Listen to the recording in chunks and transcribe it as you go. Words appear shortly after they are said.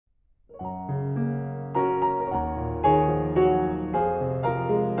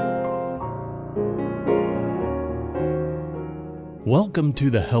Welcome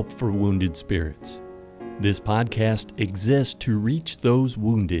to the Help for Wounded Spirits. This podcast exists to reach those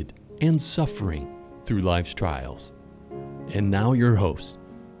wounded and suffering through life's trials. And now your hosts,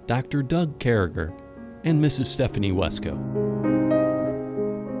 Dr. Doug Carragher and Mrs. Stephanie Wesco.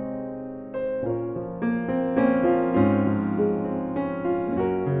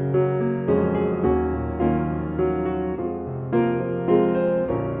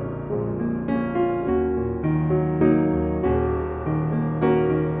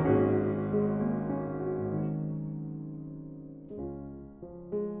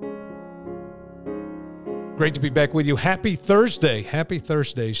 Great to be back with you. Happy Thursday. Happy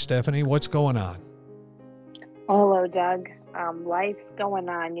Thursday, Stephanie. What's going on? Hello, Doug. Life's going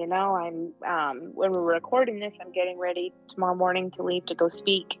on. You know, when we're recording this, I'm getting ready tomorrow morning to leave to go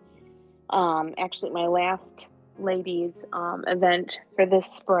speak. Actually, my last ladies event for this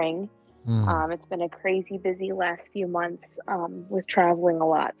spring. It's been a crazy busy last few months with traveling a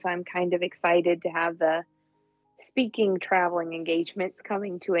lot. So I'm kind of excited to have the speaking traveling engagements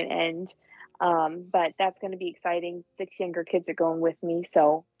coming to an end. But that's going to be exciting. 6 younger kids are going with me.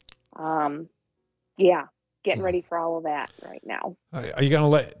 So, getting ready for all of that right now. Are you going to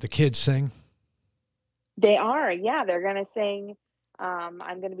let the kids sing? They are. Yeah, they're going to sing. I'm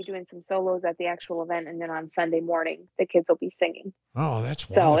going to be doing some solos at the actual event. And then on Sunday morning, the kids will be singing. Oh, that's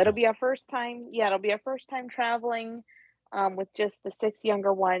wonderful. So it'll be our first time. Yeah, it'll be our first time traveling with just the 6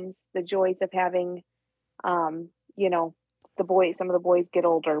 younger ones. The joys of having, the boys, some of the boys get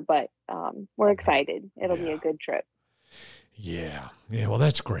older, but we're excited. It'll be a good trip. Yeah. Well,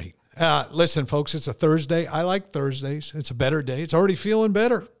 that's great. Listen, folks, it's a Thursday. I like Thursdays. It's a better day. It's already feeling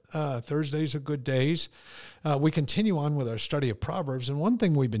better. Thursdays are good days. We continue on with our study of Proverbs. And one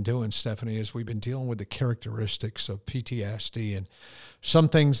thing we've been doing, Stephanie, is we've been dealing with the characteristics of PTSD and some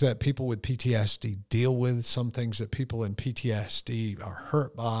things that people with PTSD deal with, some things that people in PTSD are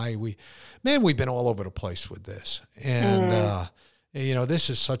hurt by. We've been all over the place with this. And, this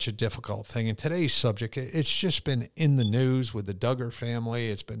is such a difficult thing. And today's subject, it's just been in the news with the Duggar family.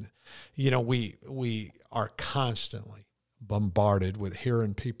 It's been, we are constantly bombarded with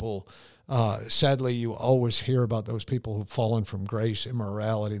hearing people. Sadly, you always hear about those people who've fallen from grace,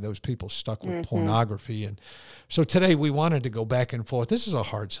 immorality, those people stuck with pornography. And so today we wanted to go back and forth. This is a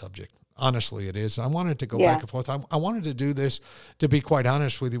hard subject. Honestly, it is. I wanted to go back and forth. I wanted to do this, to be quite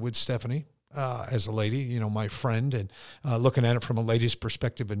honest with you, with Stephanie. As a lady, my friend, and looking at it from a lady's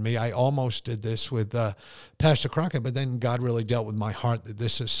perspective and me, I almost did this with Pastor Crockett, but then God really dealt with my heart that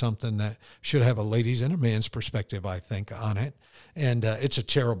this is something that should have a lady's and a man's perspective, I think, on it. And it's a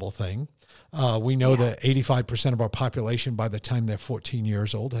terrible thing. We know that 85% of our population, by the time they're 14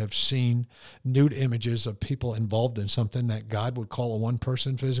 years old, have seen nude images of people involved in something that God would call a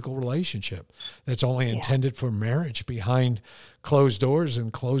one-person physical relationship that's only intended for marriage behind closed doors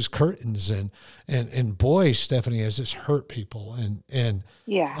and closed curtains. And boy, Stephanie, has this hurt people. And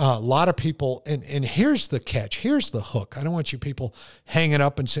a lot of people, and here's the catch, here's the hook. I don't want you people hanging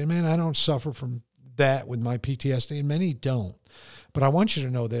up and saying, man, I don't suffer from that with my PTSD, and many don't. But I want you to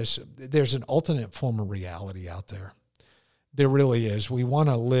know this, there's an alternate form of reality out there. There really is. We want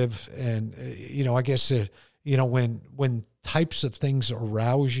to live, and, I guess, when types of things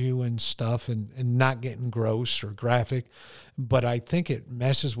arouse you and stuff, and not getting gross or graphic, but I think it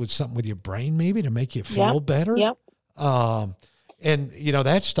messes with something with your brain maybe to make you feel better. Yep. And,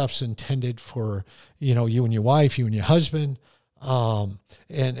 that stuff's intended for, you and your wife, you and your husband.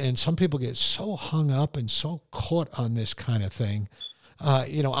 And some people get so hung up and so caught on this kind of thing.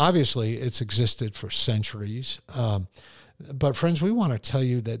 Obviously it's existed for centuries. But friends, we want to tell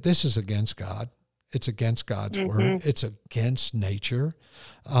you that this is against God. It's against God's word. It's against nature.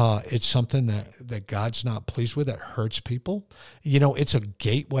 It's something that God's not pleased with. It hurts people. It's a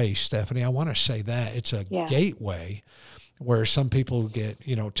gateway, Stephanie. I want to say that it's a gateway where some people get,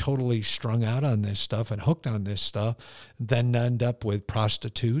 totally strung out on this stuff and hooked on this stuff, then end up with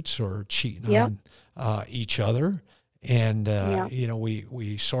prostitutes or cheating on each other. And,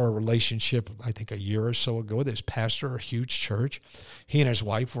 we saw a relationship, I think a year or so ago, this pastor, a huge church, he and his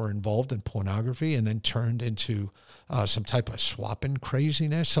wife were involved in pornography and then turned into some type of swapping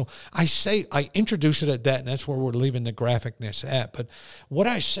craziness. So I introduce it at that, and that's where we're leaving the graphicness at. But what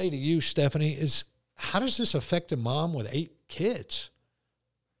I say to you, Stephanie, is how does this affect a mom with 8 kids?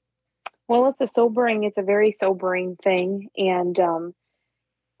 Well, it's a very sobering thing. And,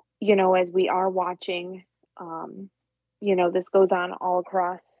 as we are watching, this goes on all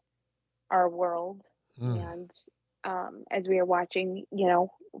across our world. And, as we are watching,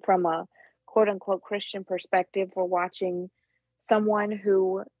 from a quote unquote Christian perspective, we're watching someone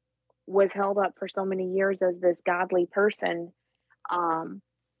who was held up for so many years as this godly person, um,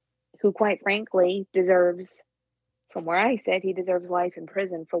 who quite frankly deserves, from where I sit, he deserves life in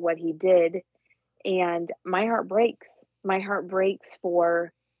prison for what he did. And my heart breaks. My heart breaks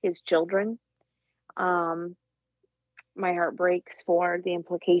for his children. Um, my heart breaks for the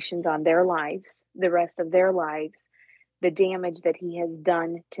implications on their lives, the rest of their lives, the damage that he has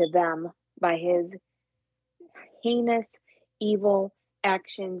done to them by his heinous, evil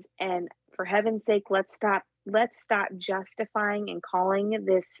actions. And for heaven's sake, let's stop justifying and calling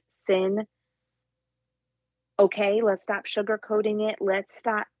this sin okay. Let's stop sugarcoating it. Let's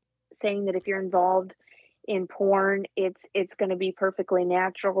stop saying that if you're involved in porn, it's going to be perfectly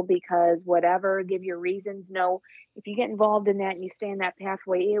natural because whatever, give your reasons. No, if you get involved in that and you stay in that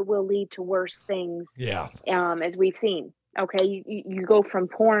pathway, it will lead to worse things. Yeah. As we've seen. Okay, you go from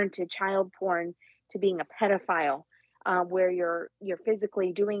porn to child porn to being a pedophile, where you're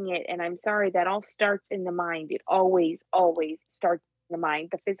physically doing it. And I'm sorry, that all starts in the mind. It always starts in the mind.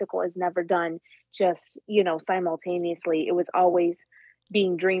 The physical is never done just simultaneously. It was always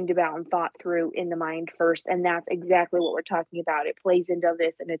being dreamed about and thought through in the mind first. And that's exactly what we're talking about. It plays into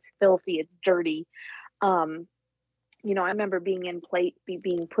this, and it's filthy, it's dirty. I remember being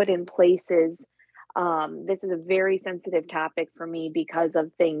put in places. This is a very sensitive topic for me because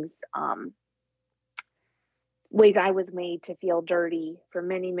of things, ways I was made to feel dirty for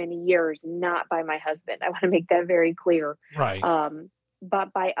many, many years, not by my husband. I want to make that very clear. Right.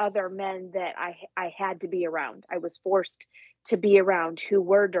 But by other men that I had to be around. I was forced to be around who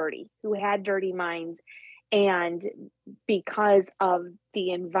were dirty, who had dirty minds. And because of the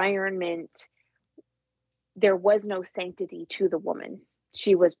environment, there was no sanctity to the woman.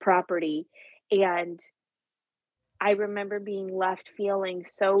 She was property. And I remember being left feeling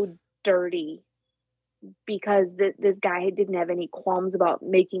so dirty because this guy didn't have any qualms about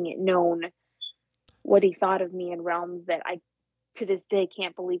making it known what he thought of me in realms that I, to this day,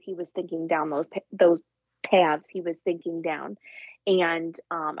 can't believe he was thinking down those paths he was thinking down. And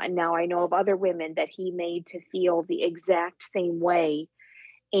now I know of other women that he made to feel the exact same way.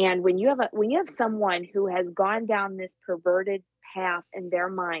 And when you have someone who has gone down this perverted path in their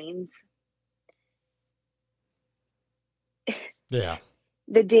minds, yeah,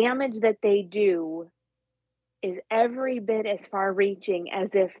 the damage that they do is every bit as far reaching as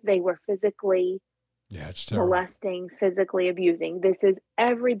if they were physically it's terrible. molesting, physically abusing. This is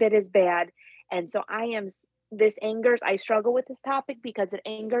every bit as bad. And so I struggle with this topic because it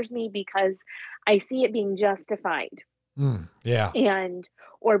angers me because I see it being justified.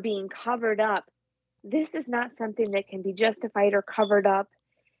 Or being covered up. This is not something that can be justified or covered up.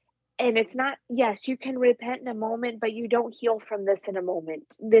 And it's not, yes, you can repent in a moment, but you don't heal from this in a moment.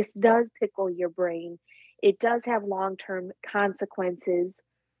 This does pickle your brain. It does have long-term consequences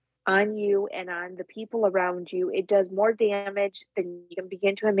on you and on the people around you. It does more damage than you can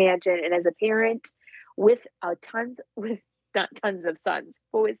begin to imagine. And as a parent with not tons of sons,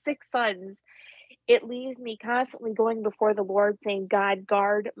 but with 6 sons, it leaves me constantly going before the Lord saying, God,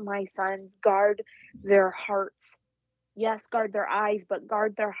 guard my sons, guard their hearts. Yes, guard their eyes, but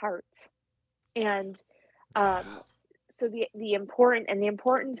guard their hearts. And so the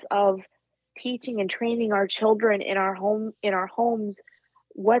importance of teaching and training our children in our homes,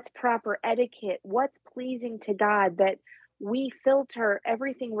 what's proper etiquette, what's pleasing to God, that we filter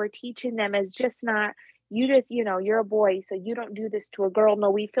everything we're teaching them as just not, you're a boy, so you don't do this to a girl.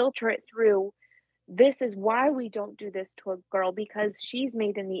 No, we filter it through. This is why we don't do this to a girl, because she's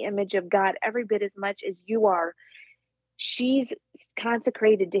made in the image of God every bit as much as you are. She's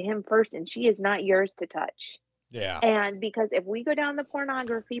consecrated to him first, and she is not yours to touch. Yeah. And because if we go down the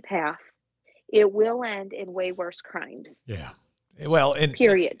pornography path, it will end in way worse crimes. Yeah. Well,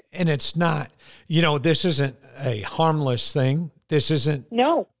 period. And it's not, this isn't a harmless thing. This isn't.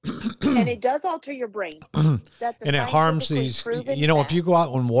 No. And it does alter your brain. That's and it harms these, if you go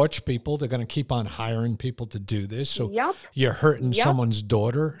out and watch people, they're going to keep on hiring people to do this. So you're hurting someone's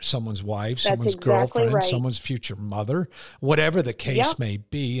daughter, someone's wife, someone's girlfriend, someone's future mother, whatever the case may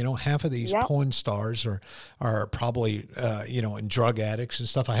be. Half of these porn stars are probably, and drug addicts and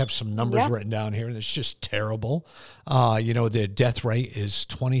stuff. I have some numbers written down here, and it's just terrible. Their death rate is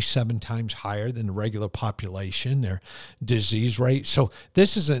 27 times higher than the regular population, their disease rate. So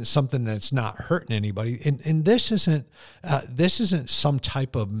this isn't something that's not hurting anybody. And this isn't some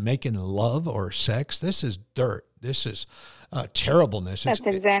type of making love or sex. This is dirt. This is terribleness. That's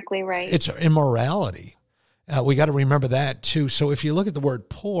exactly right. It's immorality. We got to remember that too. So if you look at the word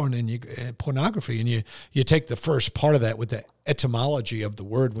porn and pornography, and you take the first part of that with the etymology of the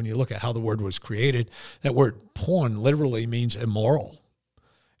word, when you look at how the word was created, that word porn literally means immoral.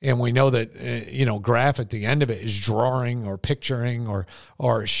 And we know that, graph at the end of it is drawing or picturing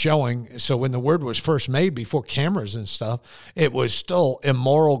or showing. So when the word was first made before cameras and stuff, it was still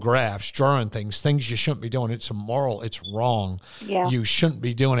immoral graphs, drawing things you shouldn't be doing. It's immoral. It's wrong. Yeah. You shouldn't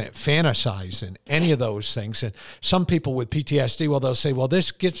be doing it, fantasizing, any of those things. And some people with PTSD, well, they'll say, well,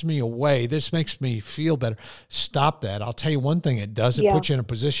 this gets me away. This makes me feel better. Stop that. I'll tell you one thing it does. It puts you in a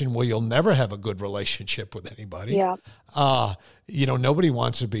position where you'll never have a good relationship with anybody. Yeah. Nobody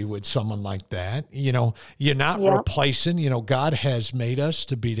wants to be with someone like that. You're not replacing, God has made us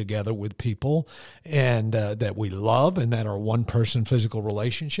to be together with people and that we love and that are one person physical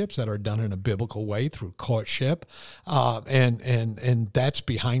relationships that are done in a biblical way through courtship. And that's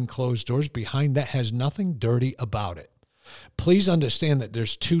behind closed doors. Behind that has nothing dirty about it. Please understand that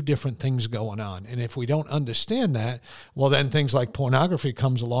there's two different things going on. And if we don't understand that, well, then things like pornography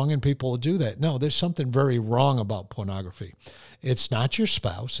comes along and people will do that. No, there's something very wrong about pornography. It's not your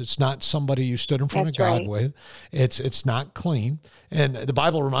spouse. It's not somebody you stood in front of God with. It's not clean. And the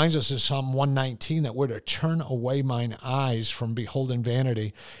Bible reminds us in Psalm 119 that we're to turn away mine eyes from beholding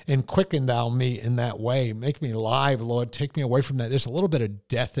vanity and quicken thou me in that way. Make me alive, Lord. Take me away from that. There's a little bit of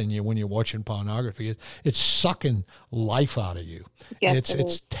death in you when you're watching pornography. It's sucking life out of you. Yes,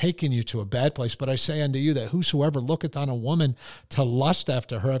 It's taking you to a bad place. But I say unto you that whosoever looketh on a woman to lust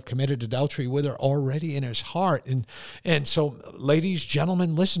after her have committed adultery with her already in his heart. And so, ladies,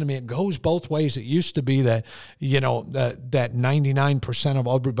 gentlemen, listen to me. It goes both ways. It used to be that, that 99% of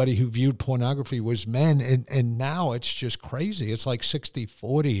everybody who viewed pornography was men. And now it's just crazy. It's like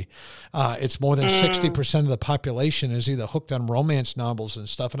 60-40. It's more than 60% of the population is either hooked on romance novels and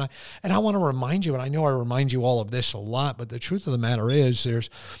stuff. And I want to remind you, and I know I remind you all of this a lot, but the truth of the matter is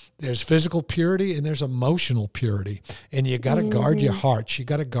there's physical purity and there's emotional purity. And you got to guard your hearts. You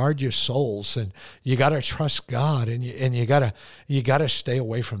got to guard your souls, and you got to trust God, and you got to stay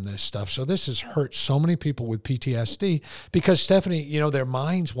away from this stuff. So this has hurt so many people with PTSD because, Stephanie, their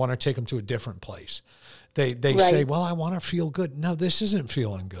minds want to take them to a different place. They say, well, I want to feel good. No, this isn't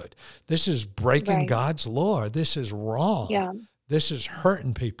feeling good. This is breaking God's law. This is wrong. Yeah. This is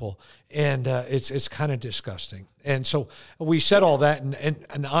hurting people, and it's kind of disgusting. And so we said all that,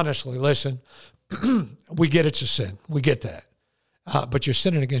 and honestly, listen, we get it's a sin. We get that. But you're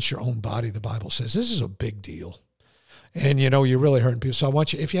sinning against your own body, the Bible says. This is a big deal. And, you're really hurting people. So I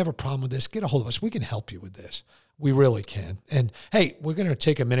want you, if you have a problem with this, get a hold of us. We can help you with this. We really can. And, hey, we're going to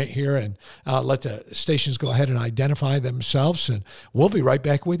take a minute here and let the stations go ahead and identify themselves, and we'll be right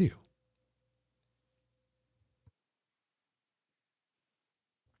back with you.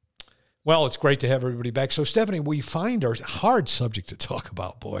 Well, it's great to have everybody back. So, Stephanie, we find our hard subject to talk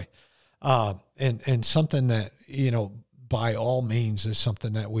about, boy, and something that, by all means is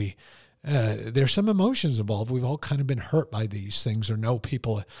something that there's some emotions involved. We've all kind of been hurt by these things or know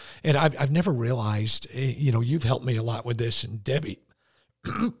people. And I've never realized, you've helped me a lot with this. And Debbie,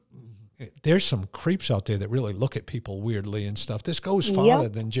 there's some creeps out there that really look at people weirdly and stuff. This goes farther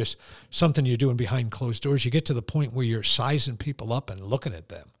than just something you're doing behind closed doors. You get to the point where you're sizing people up and looking at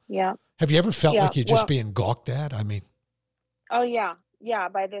them. Yeah. Have you ever felt like you're just being gawked at? I mean. Oh, yeah. Yeah.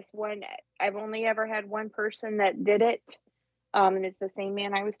 By this one, I've only ever had one person that did it. And it's the same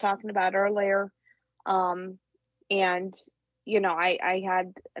man I was talking about earlier. And, I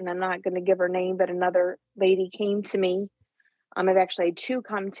had, and I'm not going to give her name, but another lady came to me. I've actually had two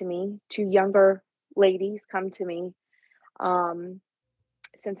come to me, two younger ladies come to me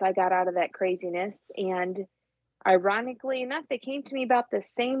since I got out of that craziness. And ironically enough, they came to me about the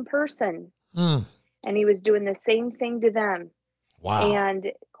same person. And he was doing the same thing to them. Wow. And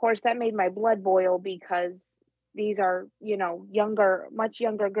of course, that made my blood boil because these are, much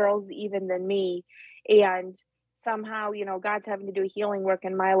younger girls even than me. And somehow, God's having to do healing work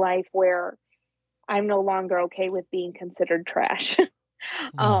in my life where I'm no longer okay with being considered trash.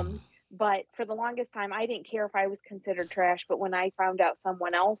 But for the longest time, I didn't care if I was considered trash. But when I found out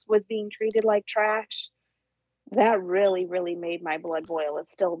someone else was being treated like trash, that really, really made my blood boil. It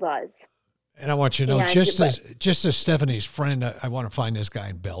still does. And I want you to know, just as Stephanie's friend, I want to find this guy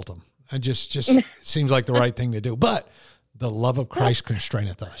and belt him. I just it seems like the right thing to do. But the love of Christ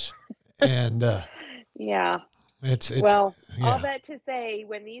constraineth us. And all that to say,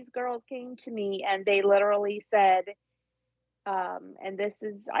 when these girls came to me and they literally said, and this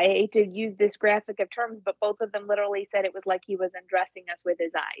is, I hate to use this graphic of terms, but both of them literally said it was like he was undressing us with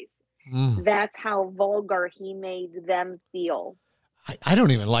his eyes. That's how vulgar he made them feel. I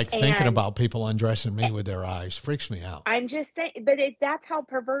don't even like thinking And about people undressing me with their eyes. Freaks me out. I'm just saying, but that's how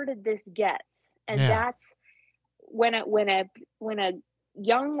perverted this gets. And Yeah. that's when a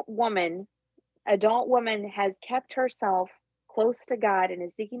young woman, adult woman, has kept herself close to God and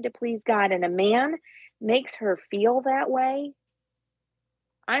is seeking to please God, and a man makes her feel that way,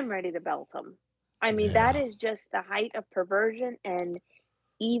 I'm ready to belt him. I mean, that Yeah. is just the height of perversion and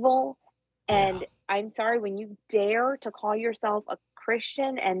evil. Yeah. And I'm sorry, when you dare to call yourself a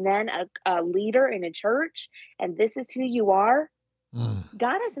Christian and then a leader in a church, and this is who you are, Mm.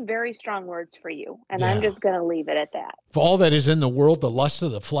 God has some very strong words for you. And I'm Yeah. just going to leave it at that. For all that is in the world, the lust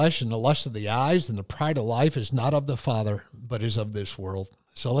of the flesh and the lust of the eyes and the pride of life is not of the Father, but is of this world.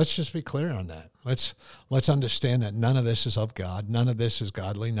 So let's just be clear on that. Let's understand that none of this is of God. None of this is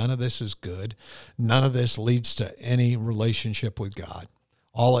godly. None of this is good. None of this leads to any relationship with God.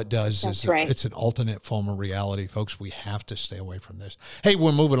 All it does That's is right. it's an alternate form of reality. Folks, we have to stay away from this. Hey,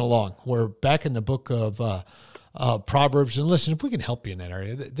 we're moving along. We're back in the book of Proverbs. And listen, if we can help you in that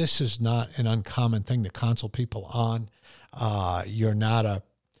area, this is not an uncommon thing to counsel people on. You're not a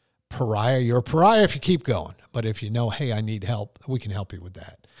pariah. You're a pariah if you keep going. But if you know, hey, I need help, we can help you with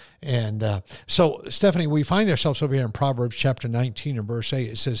that. And so, Stephanie, we find ourselves over here in Proverbs chapter 19 and verse 8.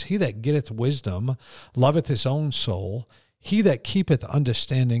 It says, he that getteth wisdom loveth his own soul. He that keepeth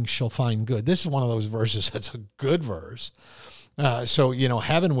understanding shall find good. This is one of those verses that's a good verse. So,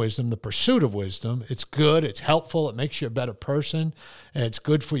 having wisdom, the pursuit of wisdom, it's good, it's helpful, it makes you a better person, and it's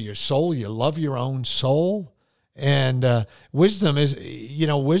good for your soul. You love your own soul. And wisdom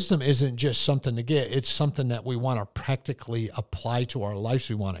isn't just something to get. It's something that we want to practically apply to our lives.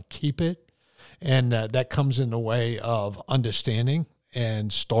 We want to keep it. And that comes in the way of understanding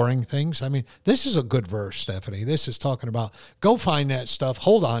and storing things. I mean, this is a good verse, Stephanie. This is talking about go find that stuff,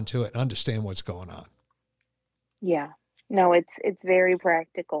 hold on to it, and understand what's going on. Yeah. No, it's very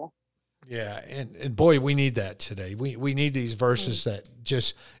practical. Yeah, and boy, we need that today. We need these verses that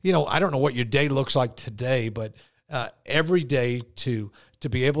just, I don't know what your day looks like today, but every day to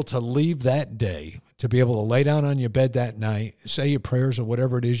be able to leave that day, to be able to lay down on your bed that night, say your prayers or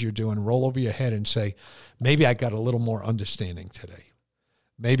whatever it is you're doing, roll over your head and say, maybe I got a little more understanding today.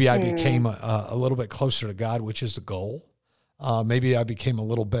 Maybe I became a little bit closer to God, which is the goal. Maybe I became a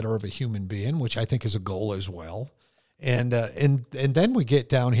little better of a human being, which I think is a goal as well. And then we get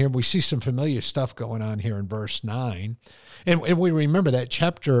down here and we see some familiar stuff going on here in verse 9. And we remember that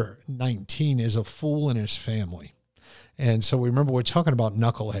chapter 19 is a fool and his family. And so we remember we're talking about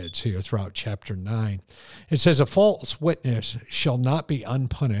knuckleheads here throughout chapter 9. It says, a false witness shall not be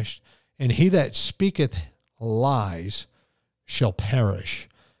unpunished, and he that speaketh lies shall perish.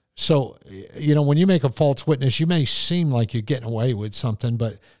 So, when you make a false witness, you may seem like you're getting away with something,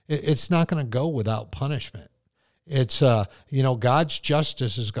 but it's not going to go without punishment. It's, God's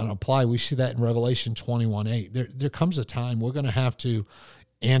justice is going to apply. We see that in Revelation 21:8. There comes a time we're going to have to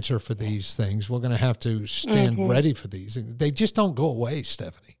answer for these things. We're going to have to stand ready for these. They just don't go away,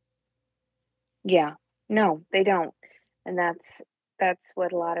 Stephanie. Yeah. No, they don't. And that's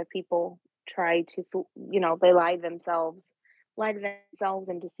what a lot of people try to, they lie to themselves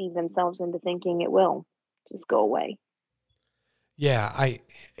and deceive themselves into thinking it will just go away. Yeah,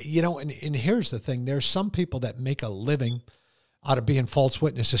 and here's the thing. There's some people that make a living out of being false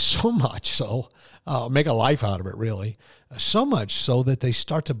witnesses, so much so, make a life out of it, really, so much so that they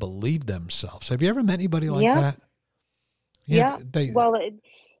start to believe themselves. Have you ever met anybody like that? Yeah.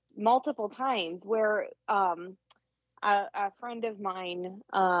 Multiple times where a friend of mine,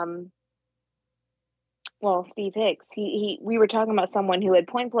 Steve Hicks, we were talking about someone who had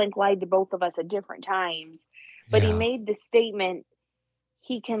point blank lied to both of us at different times, but he made the statement,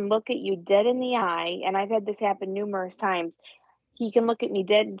 he can look at you dead in the eye, and I've had this happen numerous times. He can look at me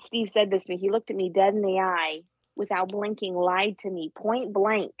dead. Steve said this to me. He looked at me dead in the eye without blinking, lied to me point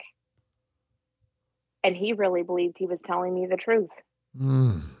blank. And he really believed he was telling me the truth.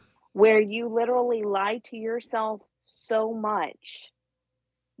 Where you literally lie to yourself so much,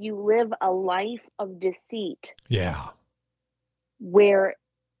 you live a life of deceit. Yeah. Where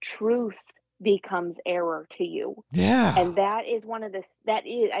truth becomes error to you. Yeah. And that is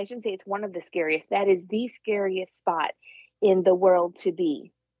I shouldn't say it's one of the scariest. That is the scariest spot in the world to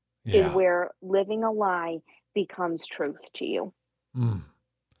be, is where living a lie becomes truth to you.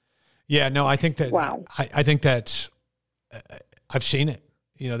 Yeah, no, I think that, wow. I think that's, I've seen it,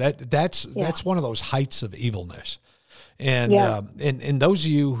 that's one of those heights of evilness. And, and those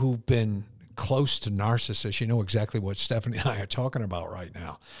of you who've been close to narcissists, you know exactly what Stephanie and I are talking about right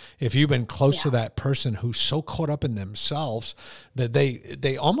now. If you've been close to that person who's so caught up in themselves that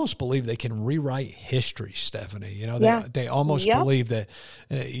they almost believe they can rewrite history, Stephanie. You know, they almost believe that,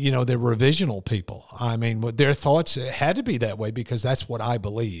 you know, they're revisional people. I mean, their thoughts had to be that way because that's what I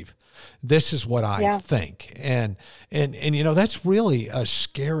believe. This is what I think. And you know, that's really a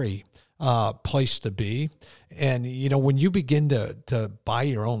scary place to be. And, you know, when you begin to buy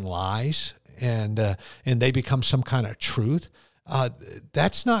your own lies and they become some kind of truth,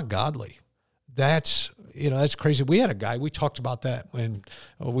 that's not godly. That's, you know, that's crazy. We had a guy, we talked about that when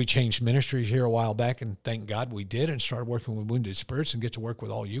we changed ministries here a while back, and thank God we did, and started working with wounded spirits and get to work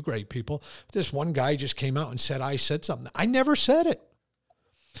with all you great people. This one guy just came out and said, I said something. I never said it.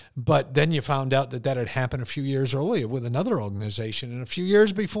 But then you found out that had happened a few years earlier with another organization, and a few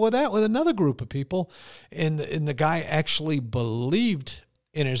years before that with another group of people. And the guy actually believed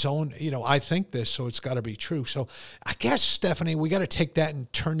in his own, you know, I think this, so it's got to be true. So I guess, Stephanie, we got to take that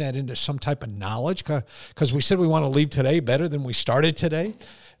and turn that into some type of knowledge, because we said we want to leave today better than we started today.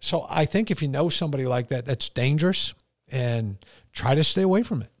 So I think if you know somebody like that, that's dangerous, and try to stay away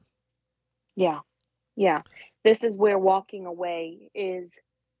from it. Yeah. This is where walking away is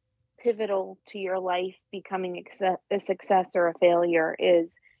pivotal to your life becoming a success or a failure. Is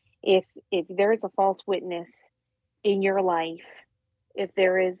if there's a false witness in your life, if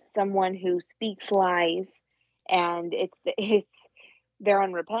there is someone who speaks lies and they're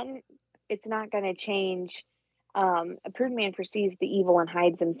unrepentant, it's not going to change. A prudent man foresees the evil and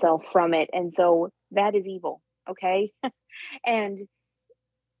hides himself from it, and so that is evil. Okay. And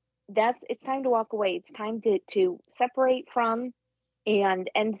it's time to walk away. It's time to separate from and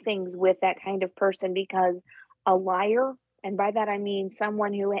end things with that kind of person, because a liar, and by that I mean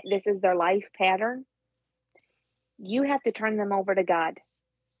someone who this is their life pattern, you have to turn them over to God,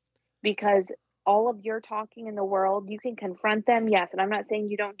 because all of your talking in the world, you can confront them, yes, and I'm not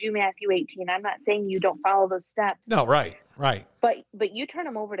saying you don't do Matthew 18. I'm not saying you don't follow those steps. No, right. But you turn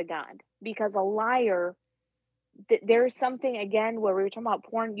them over to God, because a liar, there's something, again, where we were talking about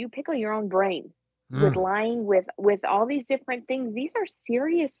porn, you pickle your own brain. With lying, with all these different things. These are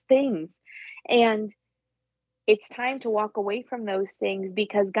serious things. And it's time to walk away from those things,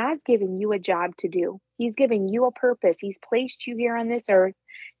 because God's given you a job to do. He's giving you a purpose. He's placed you here on this earth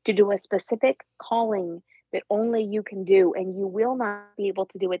to do a specific calling that only you can do. And you will not be able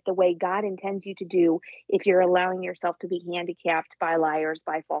to do it the way God intends you to do if you're allowing yourself to be handicapped by liars,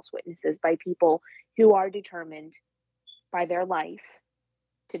 by false witnesses, by people who are determined by their life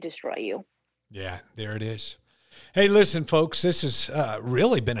to destroy you. Yeah, there it is. Hey, listen, folks, this has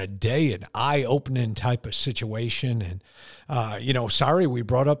really been a day, an eye-opening type of situation. And, you know, sorry we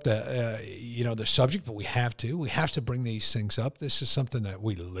brought up the, you know, the subject, but we have to bring these things up. This is something that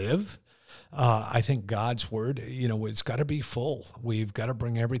we live. I think God's word, you know, it's got to be full. We've got to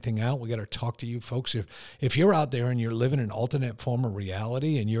bring everything out. We got to talk to you folks. If you're out there and you're living an alternate form of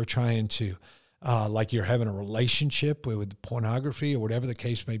reality, and you're trying to, like you're having a relationship with pornography or whatever the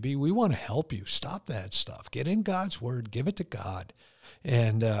case may be, we want to help you. Stop that stuff. Get in God's word. Give it to God,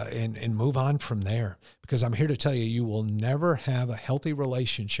 and move on from there. Because I'm here to tell you, you will never have a healthy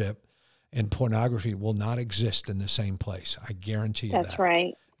relationship, and pornography will not exist in the same place. I guarantee you that. That's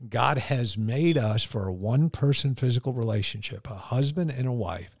right. God has made us for a one-person physical relationship, a husband and a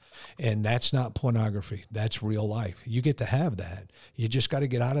wife. And that's not pornography. That's real life. You get to have that. You just got to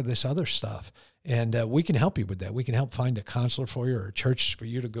get out of this other stuff. And we can help you with that. We can help find a counselor for you, or a church for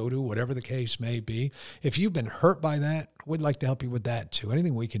you to go to, whatever the case may be. If you've been hurt by that, we'd like to help you with that too.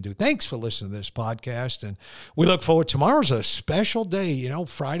 Anything we can do. Thanks for listening to this podcast. And we look forward. Tomorrow's a special day. You know,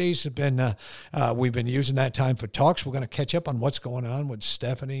 Fridays have been, we've been using that time for talks. We're going to catch up on what's going on with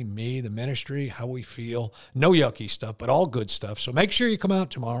Stephanie, me, the ministry, how we feel. No yucky stuff, but all good stuff. So make sure you come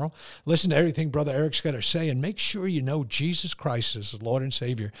out tomorrow. Listen to everything Brother Eric's got to say, and make sure you know Jesus Christ is the Lord and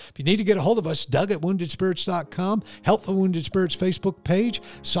Savior. If you need to get a hold of us, Doug at woundedspirits.com, Help for Wounded Spirits Facebook page.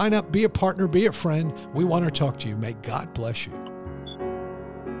 Sign up, be a partner, be a friend. We want to talk to you. May God bless you.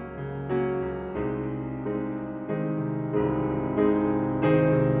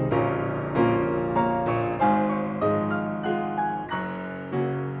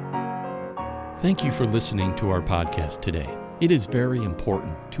 Thank you for listening to our podcast today. It is very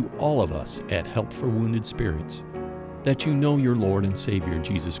important to all of us at Help for Wounded Spirits that you know your Lord and Savior,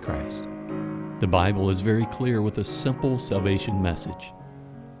 Jesus Christ. The Bible is very clear with a simple salvation message.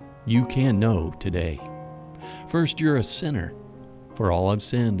 You can know today. First, you're a sinner, for all have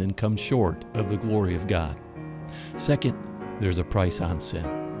sinned and come short of the glory of God. Second, there's a price on sin,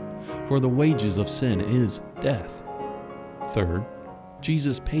 for the wages of sin is death. Third,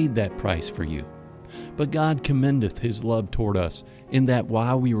 Jesus paid that price for you. But God commendeth his love toward us, in that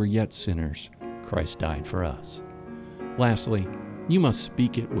while we were yet sinners, Christ died for us. Lastly, you must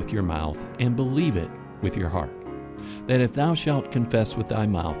speak it with your mouth and believe it with your heart, that if thou shalt confess with thy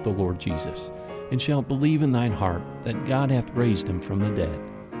mouth the Lord Jesus, and shalt believe in thine heart that God hath raised him from the dead,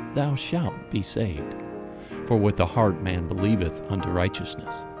 thou shalt be saved. For with the heart man believeth unto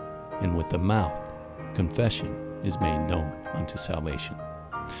righteousness, and with the mouth confession is made known unto salvation.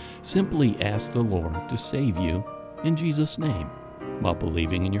 Simply ask the Lord to save you in Jesus' name while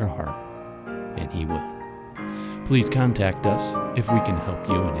believing in your heart, and he will. Please contact us if we can help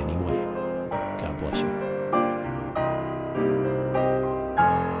you in any way. God bless you.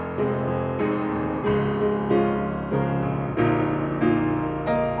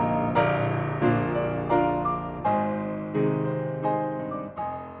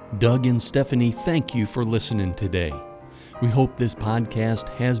 Doug and Stephanie, thank you for listening today. We hope this podcast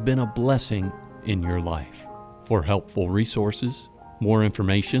has been a blessing in your life. For helpful resources, more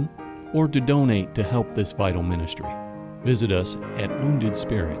information, or to donate to help this vital ministry, visit us at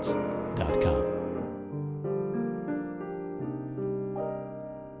woundedspirits.com.